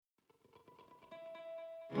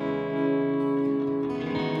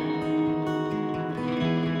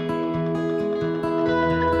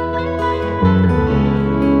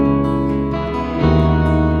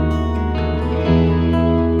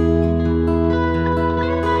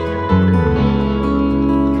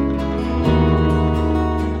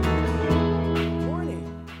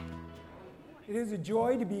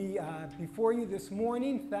before you this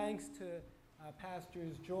morning. Thanks to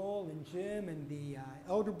Pastors Joel and Jim and the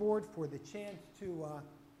Elder Board for the chance to,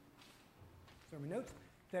 sermon notes,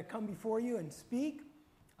 to come before you and speak.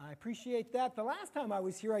 I appreciate that. The last time I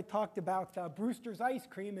was here, I talked about Brewster's ice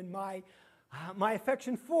cream and my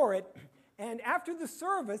affection for it. And after the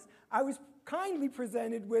service, I was kindly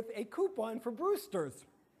presented with a coupon for Brewster's.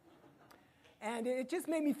 And it just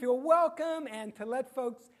made me feel welcome and to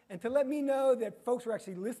let me know that folks were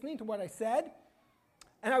actually listening to what I said.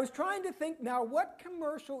 And I was trying to think, now what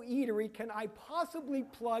commercial eatery can I possibly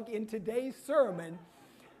plug in today's sermon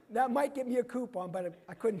that might get me a coupon, but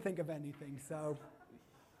I couldn't think of anything, so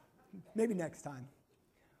maybe next time.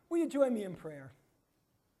 Will you join me in prayer?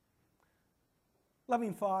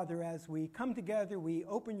 Loving Father, as we come together, we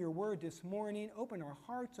open your word this morning, open our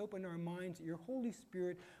hearts, open our minds, that your Holy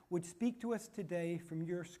Spirit would speak to us today from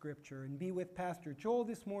your scripture, and be with Pastor Joel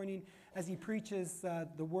this morning as he preaches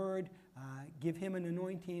the word. Give him an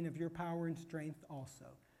anointing of your power and strength also.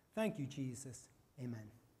 Thank you, Jesus.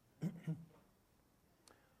 Amen.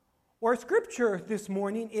 Our scripture this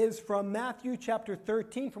morning is from Matthew chapter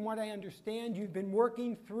 13. From what I understand, you've been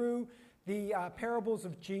working through the parables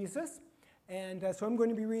of Jesus. And so I'm going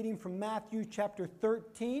to be reading from Matthew chapter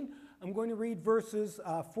 13. I'm going to read verses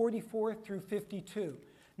 44 through 52.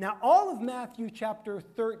 Now, all of Matthew chapter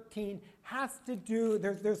 13 has to do,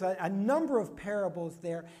 there's a number of parables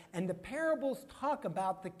there, and the parables talk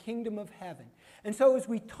about the kingdom of heaven. And so as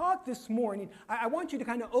we talk this morning, I want you to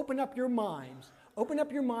kind of open up your minds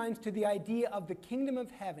to the idea of the kingdom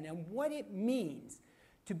of heaven and what it means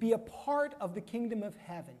to be a part of the kingdom of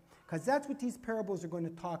heaven. Because that's what these parables are going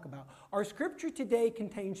to talk about. Our scripture today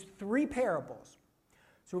contains 3 parables.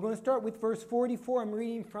 So we're going to start with verse 44. I'm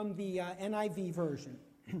reading from the NIV version.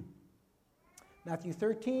 Matthew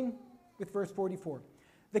 13 with verse 44.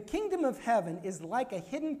 The kingdom of heaven is like a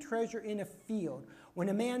hidden treasure in a field. When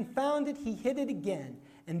a man found it, he hid it again.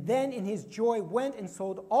 And then in his joy went and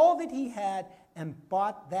sold all that he had and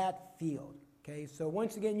bought that field. Okay, so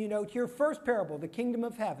once again, you note here, first parable, the kingdom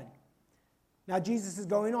of heaven. Now, Jesus is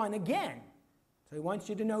going on again. So he wants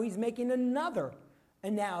you to know he's making another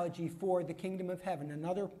analogy for the kingdom of heaven,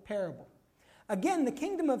 another parable. Again, the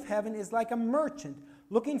kingdom of heaven is like a merchant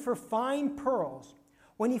looking for fine pearls.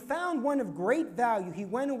 When he found one of great value, he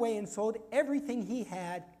went away and sold everything he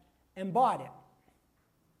had and bought it.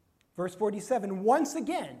 Verse 47, once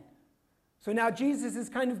again. So now Jesus is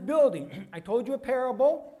kind of building. I told you a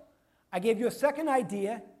parable. I gave you a second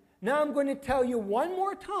idea. Now I'm going to tell you one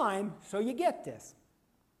more time so you get this.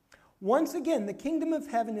 Once again, the kingdom of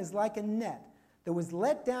heaven is like a net that was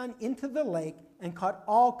let down into the lake and caught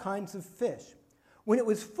all kinds of fish. When it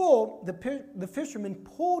was full, the fishermen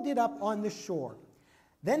pulled it up on the shore.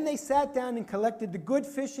 Then they sat down and collected the good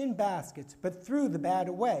fish in baskets, but threw the bad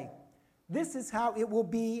away. This is how it will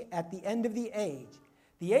be at the end of the age.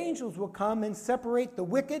 The angels will come and separate the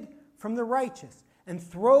wicked from the righteous and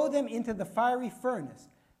throw them into the fiery furnace.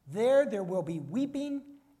 There will be weeping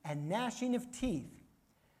and gnashing of teeth.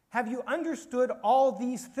 Have you understood all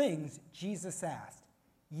these things? Jesus asked.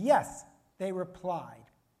 Yes, they replied.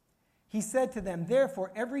 He said to them,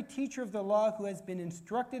 therefore, every teacher of the law who has been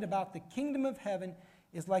instructed about the kingdom of heaven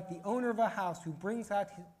is like the owner of a house who brings out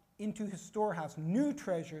into his storehouse new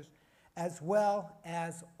treasures as well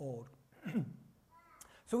as old.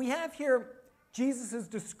 So we have here Jesus'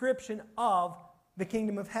 description of the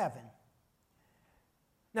kingdom of heaven.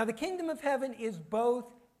 Now, the kingdom of heaven is both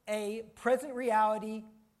a present reality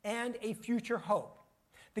and a future hope.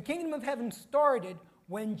 The kingdom of heaven started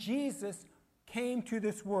when Jesus came to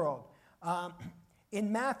this world. Earlier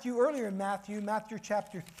in Matthew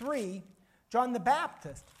chapter 3, John the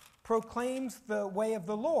Baptist proclaims the way of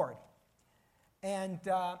the Lord. And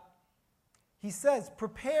he says,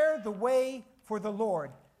 prepare the way for the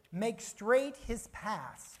Lord. Make straight his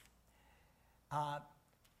paths.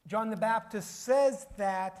 John the Baptist says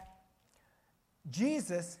that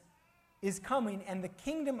Jesus is coming and the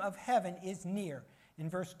kingdom of heaven is near. In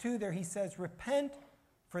verse 2 there he says, repent,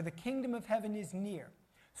 for the kingdom of heaven is near.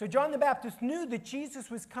 So John the Baptist knew that Jesus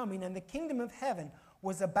was coming and the kingdom of heaven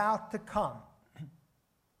was about to come.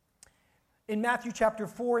 In Matthew chapter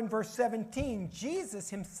 4 and verse 17, Jesus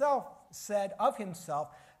himself said of himself,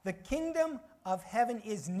 the kingdom of heaven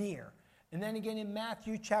is near. And then again in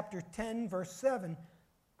Matthew chapter 10 verse 7,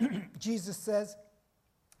 Jesus says,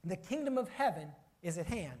 the kingdom of heaven is at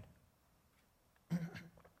hand.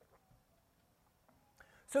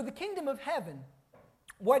 So the kingdom of heaven,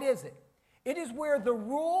 what is it? It is where the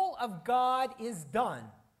rule of God is done.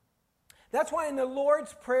 That's why in the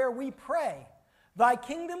Lord's Prayer we pray, thy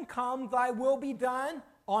kingdom come, thy will be done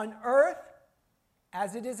on earth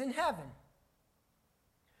as it is in heaven.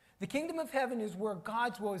 The kingdom of heaven is where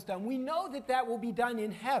God's will is done. We know that that will be done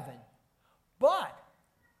in heaven. But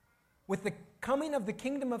with the coming of the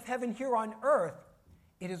kingdom of heaven here on earth,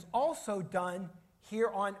 it is also done here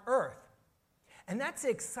on earth. And that's the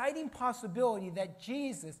exciting possibility that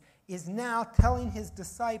Jesus is now telling his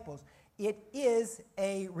disciples. It is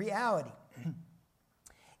a reality.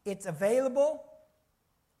 It's available,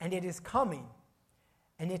 and it is coming,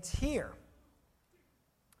 and it's here.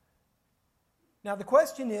 Now the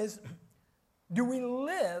question is, do we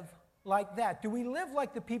live like that? Do we live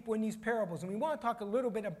like the people in these parables? And we want to talk a little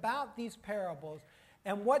bit about these parables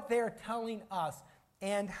and what they're telling us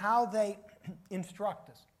and how they instruct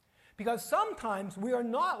us. Because sometimes we are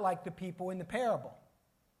not like the people in the parable.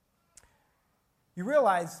 You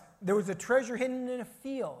realize there was a treasure hidden in a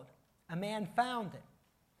field. A man found it.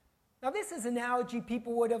 Now this is an analogy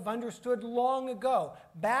people would have understood long ago.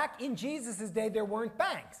 Back in Jesus' day, there weren't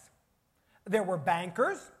banks. There were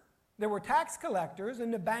bankers, there were tax collectors,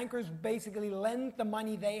 and the bankers basically lent the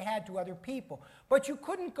money they had to other people. But you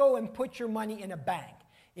couldn't go and put your money in a bank.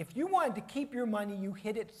 If you wanted to keep your money, you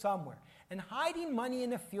hid it somewhere. And hiding money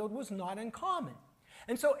in a field was not uncommon.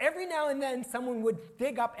 And so every now and then, someone would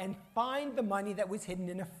dig up and find the money that was hidden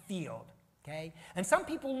in a field. Okay? And some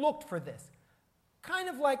people looked for this. Kind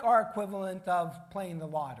of like our equivalent of playing the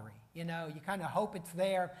lottery. You know, you kind of hope it's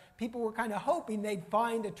there. People were kind of hoping they'd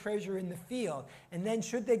find a treasure in the field. And then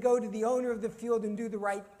should they go to the owner of the field and do the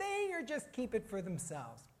right thing or just keep it for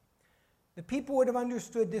themselves? The people would have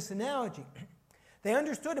understood this analogy. They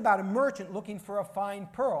understood about a merchant looking for a fine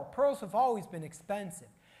pearl. Pearls have always been expensive.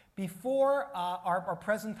 Before our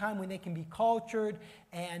present time, when they can be cultured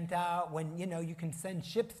and when, you can send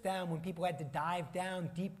ships down, when people had to dive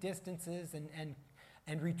down deep distances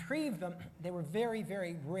and retrieve them, they were very,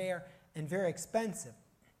 very rare and very expensive.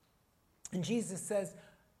 And Jesus says,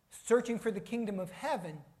 searching for the kingdom of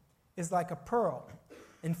heaven is like a pearl.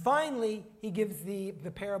 And finally, he gives the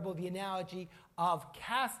parable, the analogy of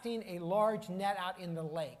casting a large net out in the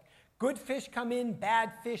lake. Good fish come in,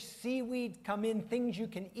 bad fish, seaweed come in, things you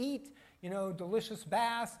can eat, delicious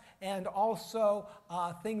bass, and also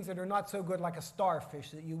things that are not so good like a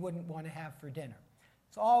starfish that you wouldn't want to have for dinner.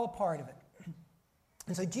 It's all a part of it.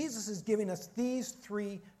 And so Jesus is giving us these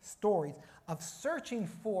three stories of searching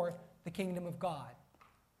for the kingdom of God.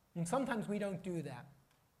 And sometimes we don't do that.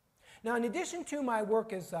 Now, in addition to my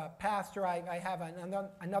work as a pastor, I have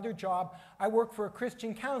another job. I work for a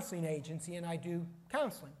Christian counseling agency, and I do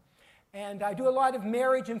counseling. And I do a lot of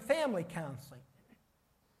marriage and family counseling.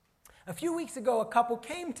 A few weeks ago, a couple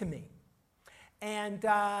came to me, and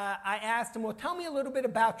I asked them, well, tell me a little bit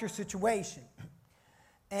about your situation.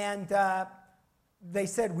 And they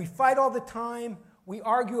said, we fight all the time. We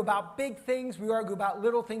argue about big things. We argue about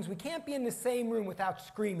little things. We can't be in the same room without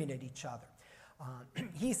screaming at each other.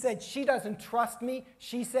 He said, she doesn't trust me.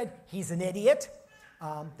 She said, he's an idiot.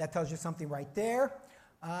 That tells you something right there.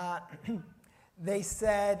 They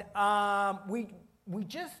said, we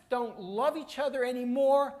just don't love each other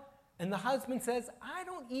anymore. And the husband says, I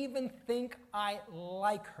don't even think I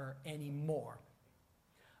like her anymore.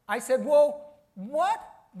 I said, well,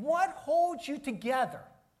 what holds you together?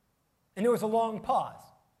 And there was a long pause.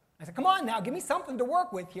 I said, come on now, give me something to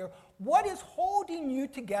work with here. What is holding you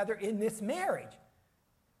together in this marriage?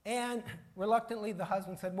 And reluctantly, the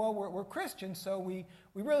husband said, well, we're Christians, so we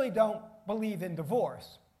really don't believe in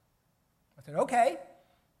divorce. I said, okay.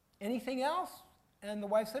 Anything else? And the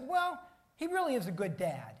wife said, well, he really is a good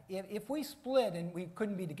dad. If we split and we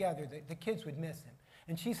couldn't be together, the kids would miss him.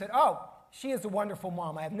 And she said, oh, she is a wonderful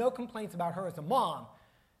mom. I have no complaints about her as a mom.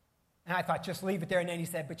 And I thought, just leave it there. And then he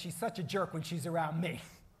said, but she's such a jerk when she's around me.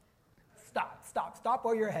 Stop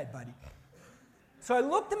while you're ahead, buddy. So I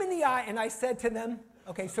looked them in the eye and I said to them,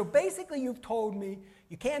 okay, so basically you've told me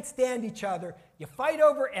you can't stand each other, you fight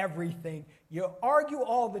over everything, you argue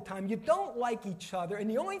all the time, you don't like each other, and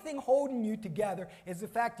the only thing holding you together is the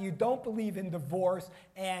fact that you don't believe in divorce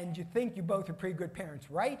and you think you both are pretty good parents,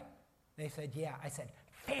 right? They said, yeah. I said,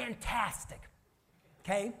 fantastic.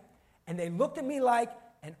 Okay? And they looked at me like,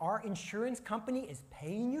 and our insurance company is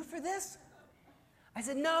paying you for this? I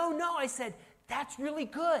said, no. I said, that's really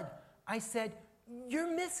good. I said, you're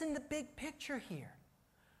missing the big picture here.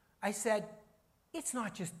 I said, it's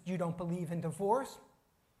not just you don't believe in divorce.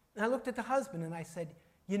 And I looked at the husband and I said,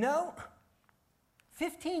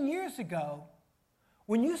 15 years ago,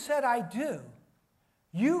 when you said I do,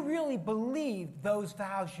 you really believed those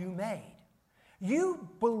vows you made. You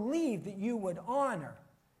believed that you would honor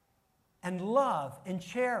and love and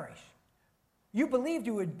cherish. You believed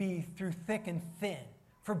you would be through thick and thin,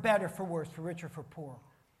 for better, for worse, for richer, for poorer.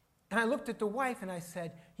 And I looked at the wife and I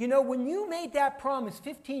said, you know, when you made that promise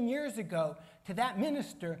 15 years ago to that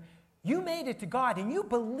minister, you made it to God and you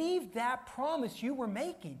believed that promise you were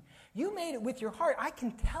making. You made it with your heart. I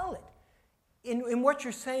can tell it in what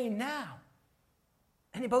you're saying now.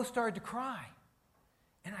 And they both started to cry.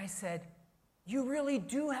 And I said, you really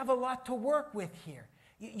do have a lot to work with here.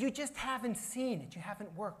 You just haven't seen it. You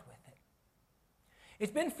haven't worked with it.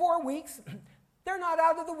 It's been 4 weeks. They're not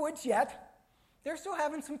out of the woods yet. They're still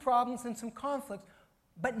having some problems and some conflicts.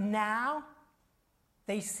 But now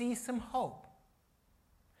they see some hope.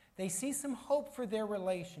 They see some hope for their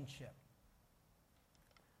relationship.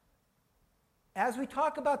 As we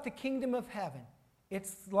talk about the kingdom of heaven,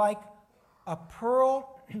 it's like a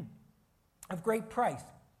pearl of great price.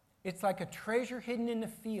 It's like a treasure hidden in the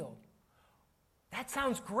field. That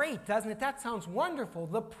sounds great, doesn't it? That sounds wonderful.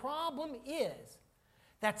 The problem is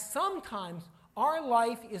that sometimes our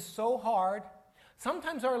life is so hard.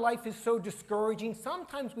 Sometimes our life is so discouraging.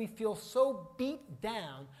 Sometimes we feel so beat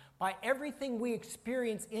down by everything we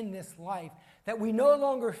experience in this life that we no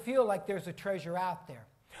longer feel like there's a treasure out there.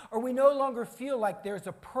 Or we no longer feel like there's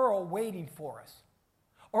a pearl waiting for us.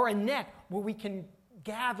 Or a net where we can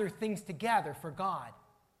gather things together for God.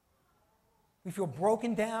 We feel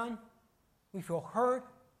broken down. We feel hurt.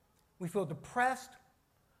 We feel depressed.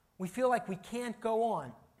 We feel like we can't go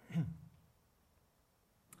on.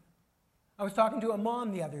 I was talking to a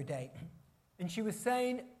mom the other day, and she was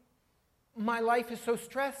saying, my life is so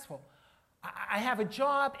stressful. I have a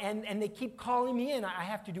job, and they keep calling me in. I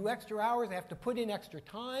have to do extra hours. I have to put in extra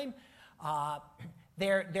time.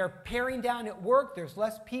 They're paring down at work. There's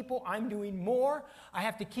less people. I'm doing more. I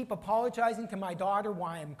have to keep apologizing to my daughter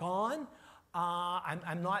why I'm gone.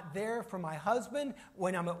 I'm not there for my husband.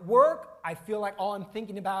 When I'm at work, I feel like all I'm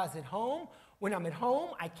thinking about is at home. When I'm at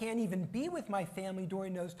home, I can't even be with my family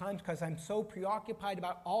during those times because I'm so preoccupied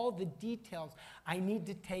about all the details I need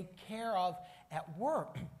to take care of at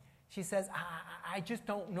work. She says, I just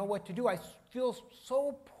don't know what to do. I feel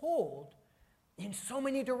so pulled in so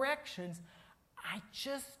many directions. I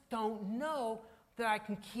just don't know that I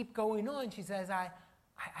can keep going on. She says, I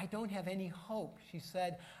don't have any hope. She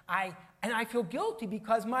said, and I feel guilty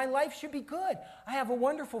because my life should be good. I have a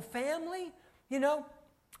wonderful family, you know.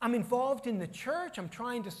 I'm involved in the church. I'm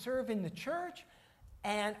trying to serve in the church.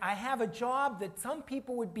 And I have a job that some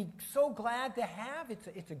people would be so glad to have.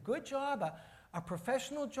 It's a good job, a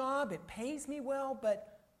professional job. It pays me well,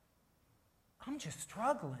 but I'm just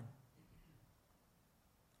struggling.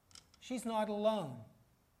 She's not alone.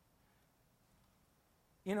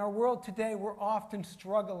 In our world today, we're often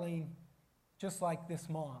struggling just like this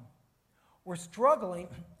mom. We're struggling,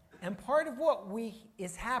 and part of what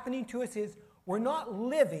is happening to us is we're not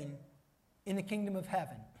living in the kingdom of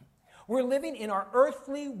heaven. We're living in our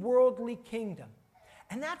earthly, worldly kingdom.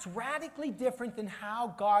 And that's radically different than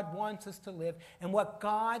how God wants us to live and what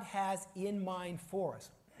God has in mind for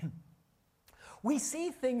us. We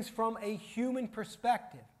see things from a human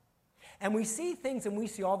perspective. And we see things and we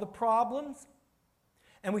see all the problems,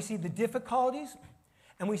 and we see the difficulties,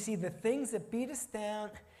 and we see the things that beat us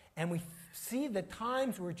down, and we see the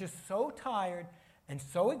times we're just so tired and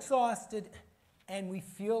so exhausted, and we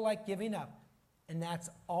feel like giving up. And that's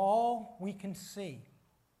all we can see.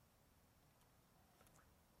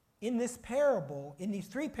 In this parable, in these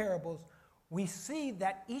three parables, we see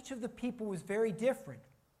that each of the people was very different.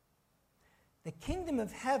 The kingdom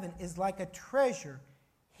of heaven is like a treasure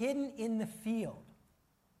hidden in the field.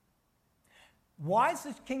 Why is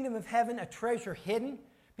the kingdom of heaven a treasure hidden?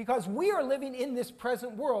 Because we are living in this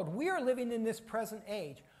present world. We are living in this present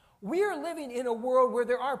age. We are living in a world where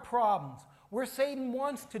there are problems, where Satan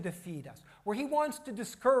wants to defeat us, where he wants to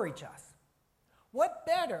discourage us. What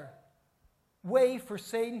better way for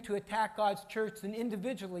Satan to attack God's church than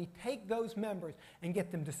individually take those members and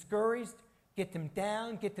get them discouraged, get them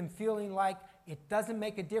down, get them feeling like it doesn't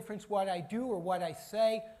make a difference what I do or what I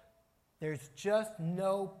say. There's just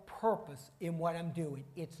no purpose in what I'm doing.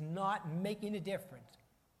 It's not making a difference.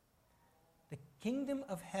 The kingdom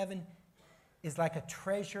of heaven is like a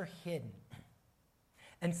treasure hidden.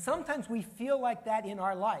 And sometimes we feel like that in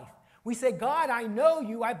our life. We say, God, I know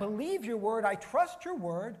you. I believe your word. I trust your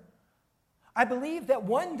word. I believe that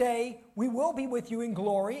one day we will be with you in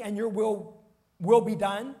glory and your will be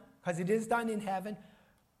done, because it is done in heaven.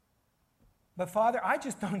 But Father, I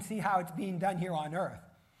just don't see how it's being done here on earth.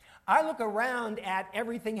 I look around at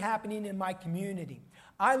everything happening in my community.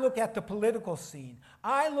 I look at the political scene.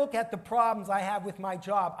 I look at the problems I have with my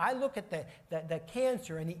job. I look at the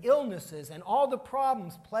cancer and the illnesses and all the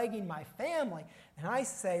problems plaguing my family. And I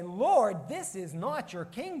say, Lord, this is not your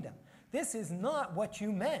kingdom. This is not what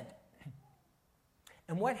you meant.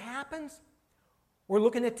 And what happens? We're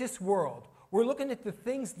looking at this world. We're looking at the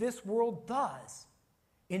things this world does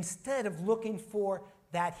instead of looking for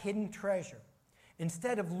that hidden treasure,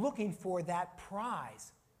 instead of looking for that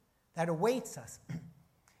prize that awaits us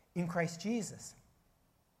in Christ Jesus.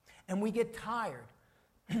 And we get tired.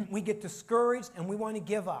 We get discouraged, and we want to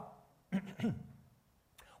give up.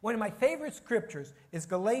 One of my favorite scriptures is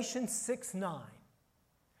Galatians 6:9.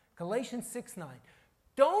 Galatians 6:9.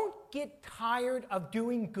 Don't get tired of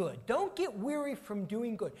doing good. Don't get weary from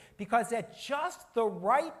doing good, because at just the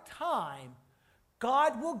right time,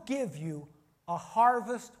 God will give you a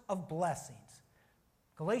harvest of blessings.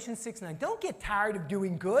 Galatians 6:9. Don't get tired of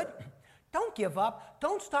doing good. Don't give up.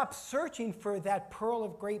 Don't stop searching for that pearl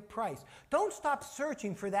of great price. Don't stop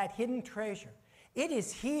searching for that hidden treasure. It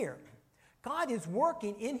is here. God is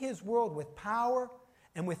working in his world with power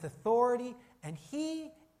and with authority, and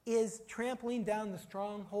he is trampling down the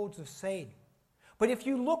strongholds of Satan. But if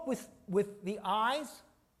you look with the eyes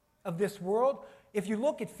of this world, if you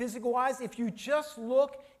look at physical eyes, if you just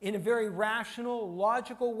look in a very rational,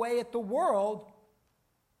 logical way at the world,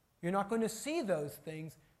 you're not going to see those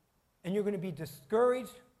things, and you're going to be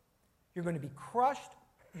discouraged, you're going to be crushed,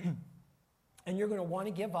 and you're going to want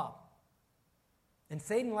to give up. And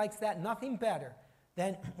Satan likes that nothing better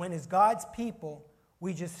than when, as God's people,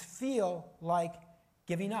 we just feel like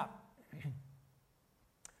giving up.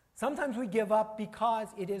 Sometimes we give up because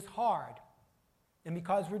it is hard, and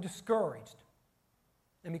because we're discouraged,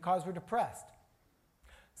 and because we're depressed.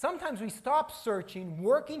 Sometimes we stop searching,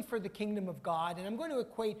 working for the kingdom of God, and I'm going to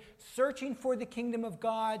equate searching for the kingdom of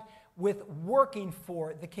God with working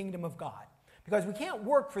for the kingdom of God. Because we can't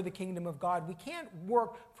work for the kingdom of God. We can't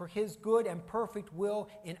work for his good and perfect will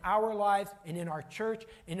in our lives and in our church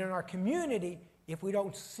and in our community if we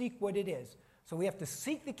don't seek what it is. So we have to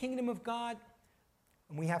seek the kingdom of God,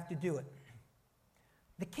 and we have to do it.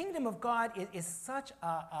 The kingdom of God is such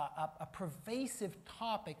a pervasive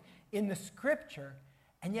topic in the Scripture,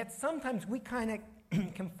 and yet sometimes we kind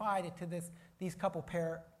of confide it to these couple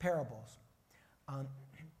parables.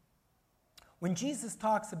 When Jesus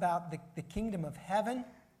talks about the kingdom of heaven,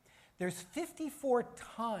 there's 54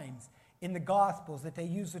 times in the Gospels that they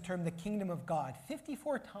use the term the kingdom of God.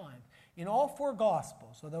 54 times in all four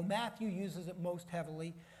Gospels, although Matthew uses it most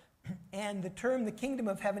heavily. And the term the kingdom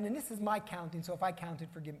of heaven, and this is my counting, so if I counted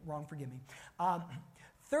wrong, forgive me.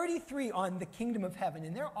 33 on the kingdom of heaven,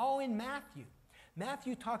 and they're all in Matthew.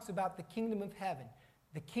 Matthew talks about the kingdom of heaven,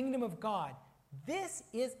 the kingdom of God. This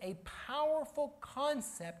is a powerful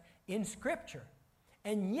concept in Scripture.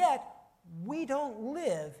 And yet, we don't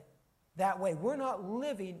live that way. We're not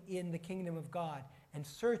living in the kingdom of God and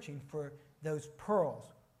searching for those pearls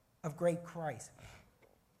of great price.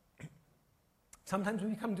 Sometimes we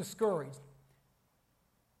become discouraged.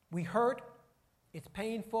 We hurt, it's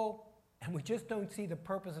painful, and we just don't see the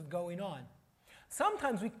purpose of going on.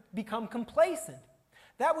 Sometimes we become complacent.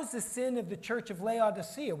 That was the sin of the church of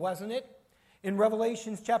Laodicea, wasn't it? In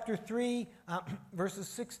Revelation chapter 3, verses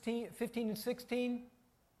 15 and 16,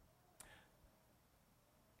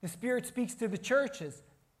 the Spirit speaks to the churches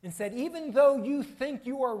and said, even though you think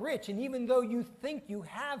you are rich, and even though you think you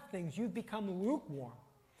have things, you've become lukewarm.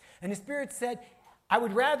 And the Spirit said, I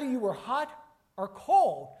would rather you were hot or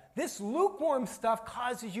cold. This lukewarm stuff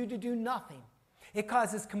causes you to do nothing. It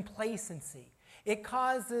causes complacency. It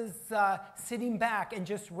causes sitting back and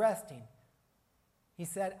just resting. He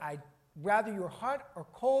said, I'd rather you're hot or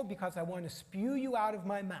cold because I want to spew you out of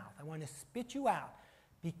my mouth. I want to spit you out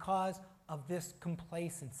because of this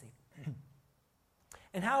complacency.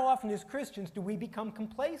 And how often as Christians do we become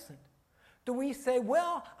complacent? Do we say,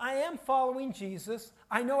 well, I am following Jesus.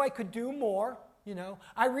 I know I could do more.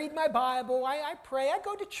 I read my Bible. I pray. I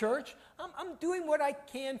go to church. I'm doing what I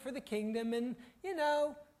can for the kingdom. And,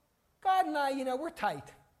 God and I, we're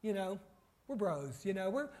tight. We're bros.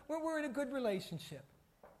 We're in a good relationship.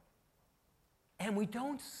 And we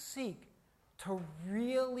don't seek to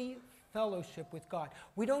really fellowship with God.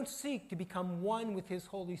 We don't seek to become one with his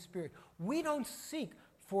Holy Spirit. We don't seek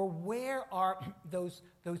for where are those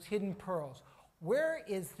hidden pearls. Where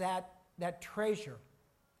is that treasure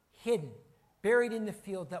hidden, buried in the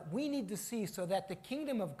field that we need to see so that the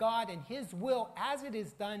kingdom of God and his will, as it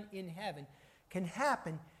is done in heaven, can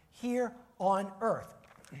happen here on earth.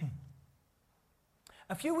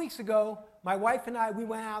 A few weeks ago, my wife and I, we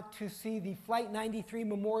went out to see the Flight 93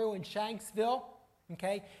 Memorial in Shanksville,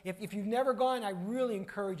 Okay? If you've never gone, I really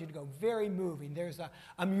encourage you to go. Very moving. There's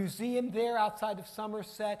a museum there outside of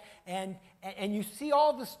Somerset, and you see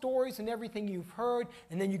all the stories and everything you've heard,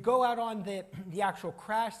 and then you go out on the actual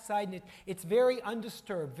crash site, and it's very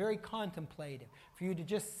undisturbed, very contemplative, for you to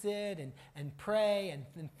just sit and pray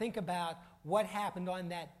and think about what happened on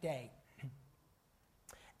that day.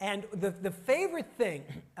 And the favorite thing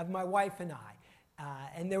of my wife and I,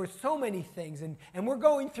 and there were so many things, and we're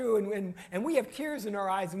going through, and we have tears in our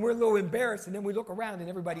eyes, and we're a little embarrassed, and then we look around, and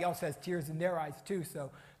everybody else has tears in their eyes too,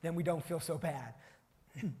 so then we don't feel so bad.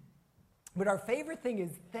 But our favorite thing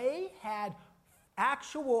is they had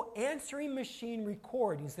actual answering machine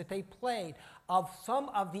recordings that they played of some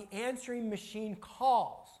of the answering machine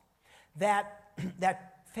calls that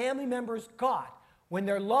family members got when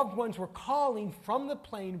their loved ones were calling from the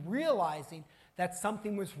plane, realizing that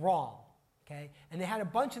something was wrong. Okay? And they had a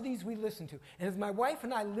bunch of these we listened to. And as my wife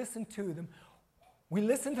and I listened to them, we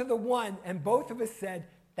listened to the one, and both of us said,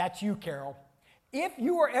 "That's you, Carol. If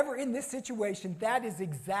you were ever in this situation, that is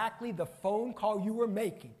exactly the phone call you were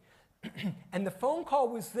making." And the phone call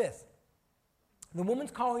was this. The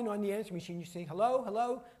woman's calling on the answering machine. You say, "Hello,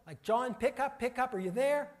 hello," like, "John, pick up, are you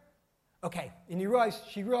there?" Okay, and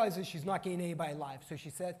she realizes she's not getting anybody alive. So she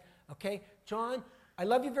says, "Okay, John, I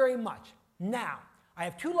love you very much. Now, I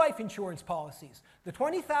have 2 life insurance policies. The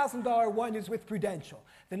 $20,000 one is with Prudential.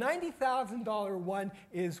 The $90,000 one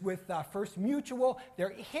is with First Mutual. They're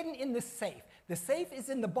hidden in the safe. The safe is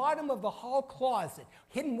in the bottom of the hall closet,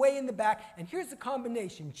 hidden way in the back. And here's the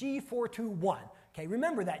combination, G421. Okay,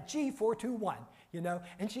 remember that, G421, you know.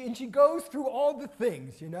 And she goes through all the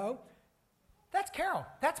things, you know. That's Carol.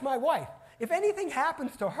 That's my wife. If anything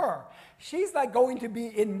happens to her, she's like going to be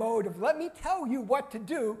in mode of, let me tell you what to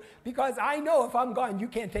do, because I know if I'm gone, you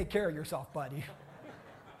can't take care of yourself, buddy.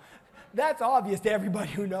 That's obvious to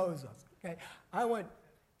everybody who knows us. Okay,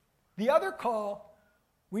 the other call,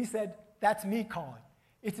 we said, that's me calling.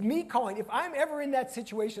 It's me calling. If I'm ever in that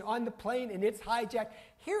situation on the plane and it's hijacked,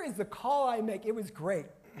 here is the call I make. It was great.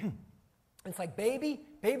 It's like, baby,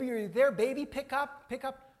 are you there? Baby, pick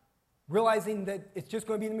up. Realizing that it's just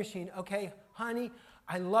going to be the machine. Okay, honey,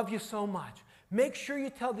 I love you so much. Make sure you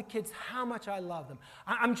tell the kids how much I love them.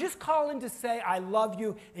 I'm just calling to say I love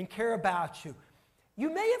you and care about you.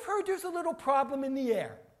 You may have heard there's a little problem in the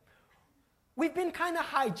air. We've been kind of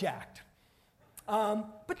hijacked.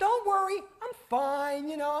 But don't worry, I'm fine,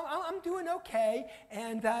 you know, I'm doing okay,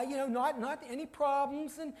 and, you know, not any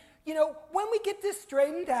problems. And, you know, when we get this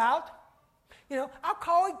straightened out, you know, I'll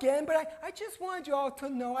call again, but I just wanted you all to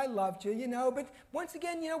know I loved you, you know. But once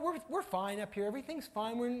again, you know, we're fine up here. Everything's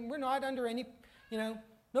fine. We're not under any, you know,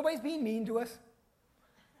 nobody's being mean to us.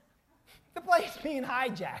 The plane's being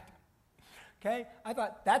hijacked. Okay? I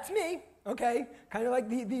thought, that's me. Okay? Kind of like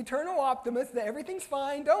the eternal optimist, that everything's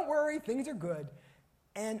fine. Don't worry. Things are good.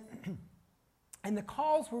 And the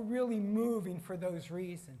calls were really moving for those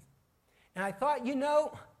reasons. And I thought, you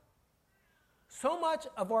know, so much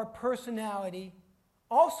of our personality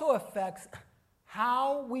also affects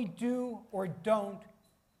how we do or don't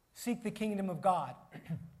seek the kingdom of God.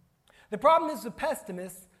 The problem is the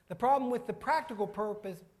pessimist. The problem with the practical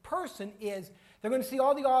person is they're going to see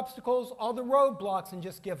all the obstacles, all the roadblocks, and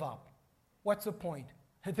just give up. What's the point?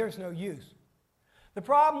 There's no use. The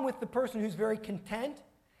problem with the person who's very content,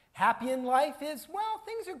 happy in life is, well,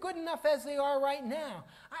 things are good enough as they are right now.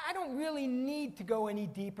 I don't really need to go any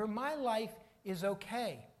deeper. My life is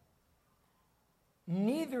okay.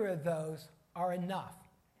 Neither of those are enough.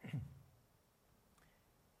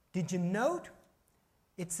 Did you note?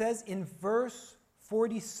 It says in verse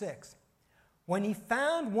 46, when he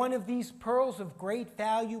found one of these pearls of great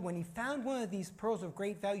value,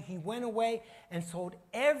 he went away and sold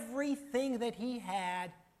everything that he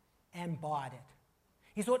had and bought it.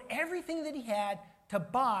 He sold everything that he had to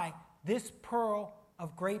buy this pearl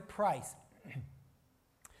of great price.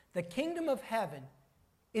 The kingdom of heaven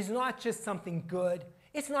is not just something good.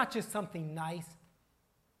 It's not just something nice.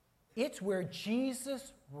 It's where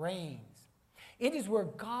Jesus reigns. It is where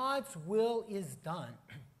God's will is done.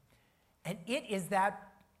 And it is that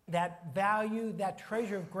value, that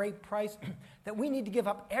treasure of great price that we need to give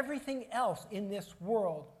up everything else in this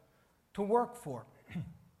world to work for.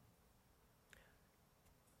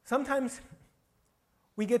 Sometimes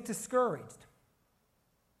we get discouraged.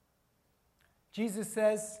 Jesus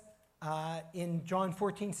says in John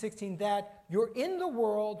 14:16 that you're in the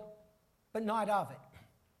world, but not of it.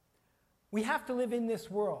 We have to live in this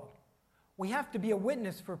world. We have to be a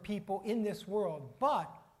witness for people in this world, but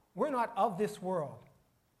we're not of this world.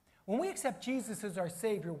 When we accept Jesus as our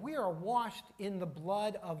Savior, we are washed in the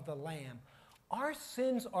blood of the Lamb. Our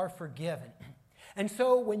sins are forgiven. And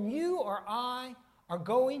so when you or I are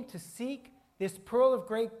going to seek this pearl of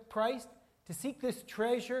great price, to seek this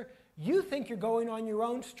treasure, you think you're going on your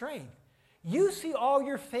own strength. You see all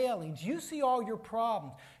your failings. You see all your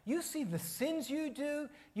problems. You see the sins you do.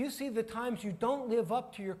 You see the times you don't live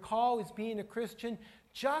up to your call as being a Christian.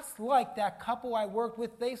 Just like that couple I worked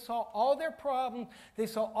with, they saw all their problems. They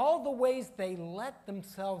saw all the ways they let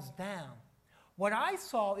themselves down. What I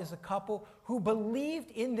saw is a couple who believed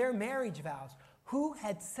in their marriage vows, who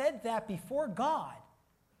had said that before God,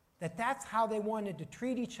 that that's how they wanted to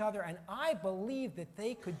treat each other, and I believe that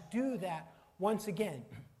they could do that once again.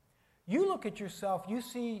 You look at yourself, you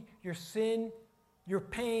see your sin, your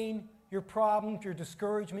pain, your problems, your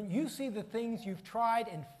discouragement. You see the things you've tried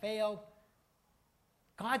and failed.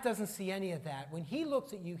 God doesn't see any of that. When he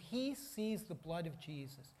looks at you, he sees the blood of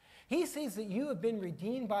Jesus. He sees that you have been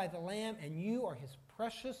redeemed by the Lamb and you are his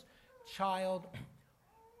precious child,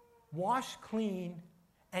 washed clean,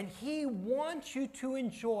 and he wants you to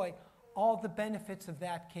enjoy all the benefits of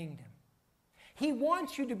that kingdom. He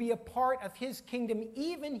wants you to be a part of his kingdom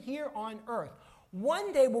even here on earth.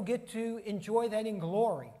 One day we'll get to enjoy that in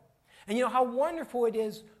glory. And you know how wonderful it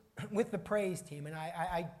is with the praise team. And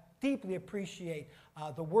I deeply appreciate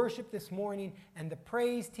the worship this morning and the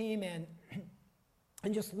praise team and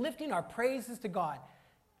just lifting our praises to God.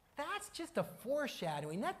 That's just a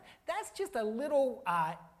foreshadowing. That's just a little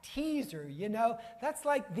teaser, you know. That's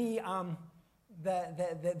like the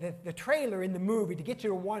trailer in the movie to get you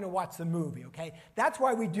to want to watch the movie, okay? That's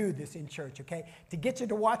why we do this in church, okay? To get you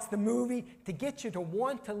to watch the movie, to get you to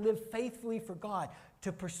want to live faithfully for God,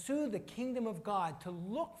 to pursue the kingdom of God, to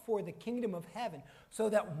look for the kingdom of heaven, so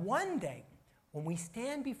that one day, when we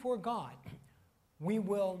stand before God, we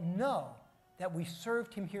will know that we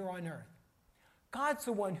served him here on earth. God's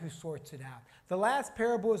the one who sorts it out. The last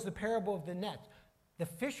parable is the parable of the nets. The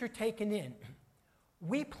fish are taken in.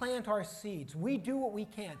 We plant our seeds. We do what we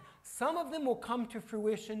can. Some of them will come to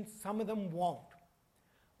fruition. Some of them won't.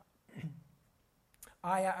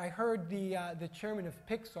 I heard the chairman of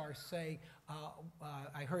Pixar say,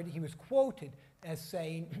 I heard he was quoted as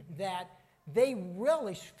saying that they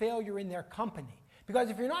relish failure in their company. Because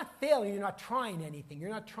if you're not failing, you're not trying anything. You're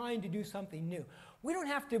not trying to do something new. We don't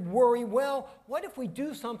have to worry, well, what if we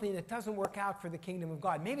do something that doesn't work out for the kingdom of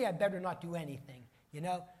God? Maybe I better not do anything, you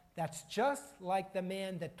know? That's just like the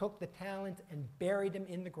man that took the talents and buried them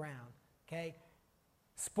in the ground, okay?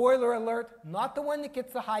 Spoiler alert, not the one that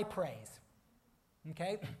gets the high praise,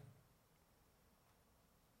 okay?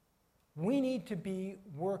 We need to be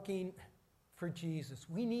working for Jesus.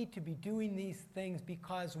 We need to be doing these things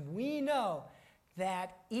because we know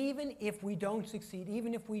that even if we don't succeed,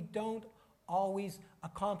 even if we don't always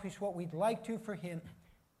accomplish what we'd like to for him,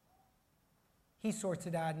 he sorts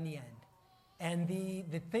it out in the end. And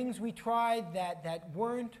the things we tried that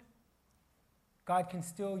weren't, God can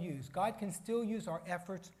still use. God can still use our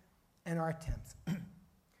efforts and our attempts.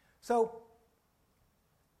 So,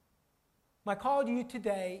 my call to you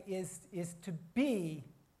today is to be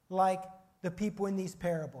like the people in these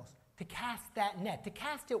parables, to cast that net, to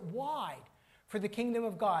cast it wide for the kingdom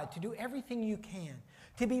of God, to do everything you can,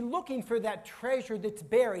 to be looking for that treasure that's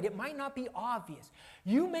buried. It might not be obvious.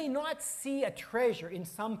 You may not see a treasure in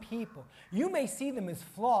some people. You may see them as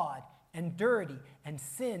flawed and dirty and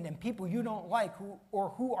sinned and people you don't like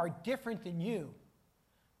who are different than you.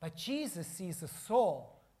 But Jesus sees a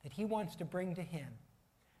soul that he wants to bring to him.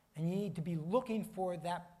 And you need to be looking for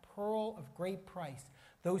that pearl of great price,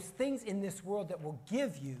 those things in this world that will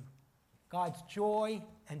give you God's joy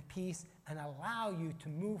and peace and allow you to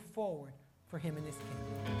move forward for him in his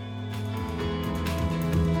kingdom.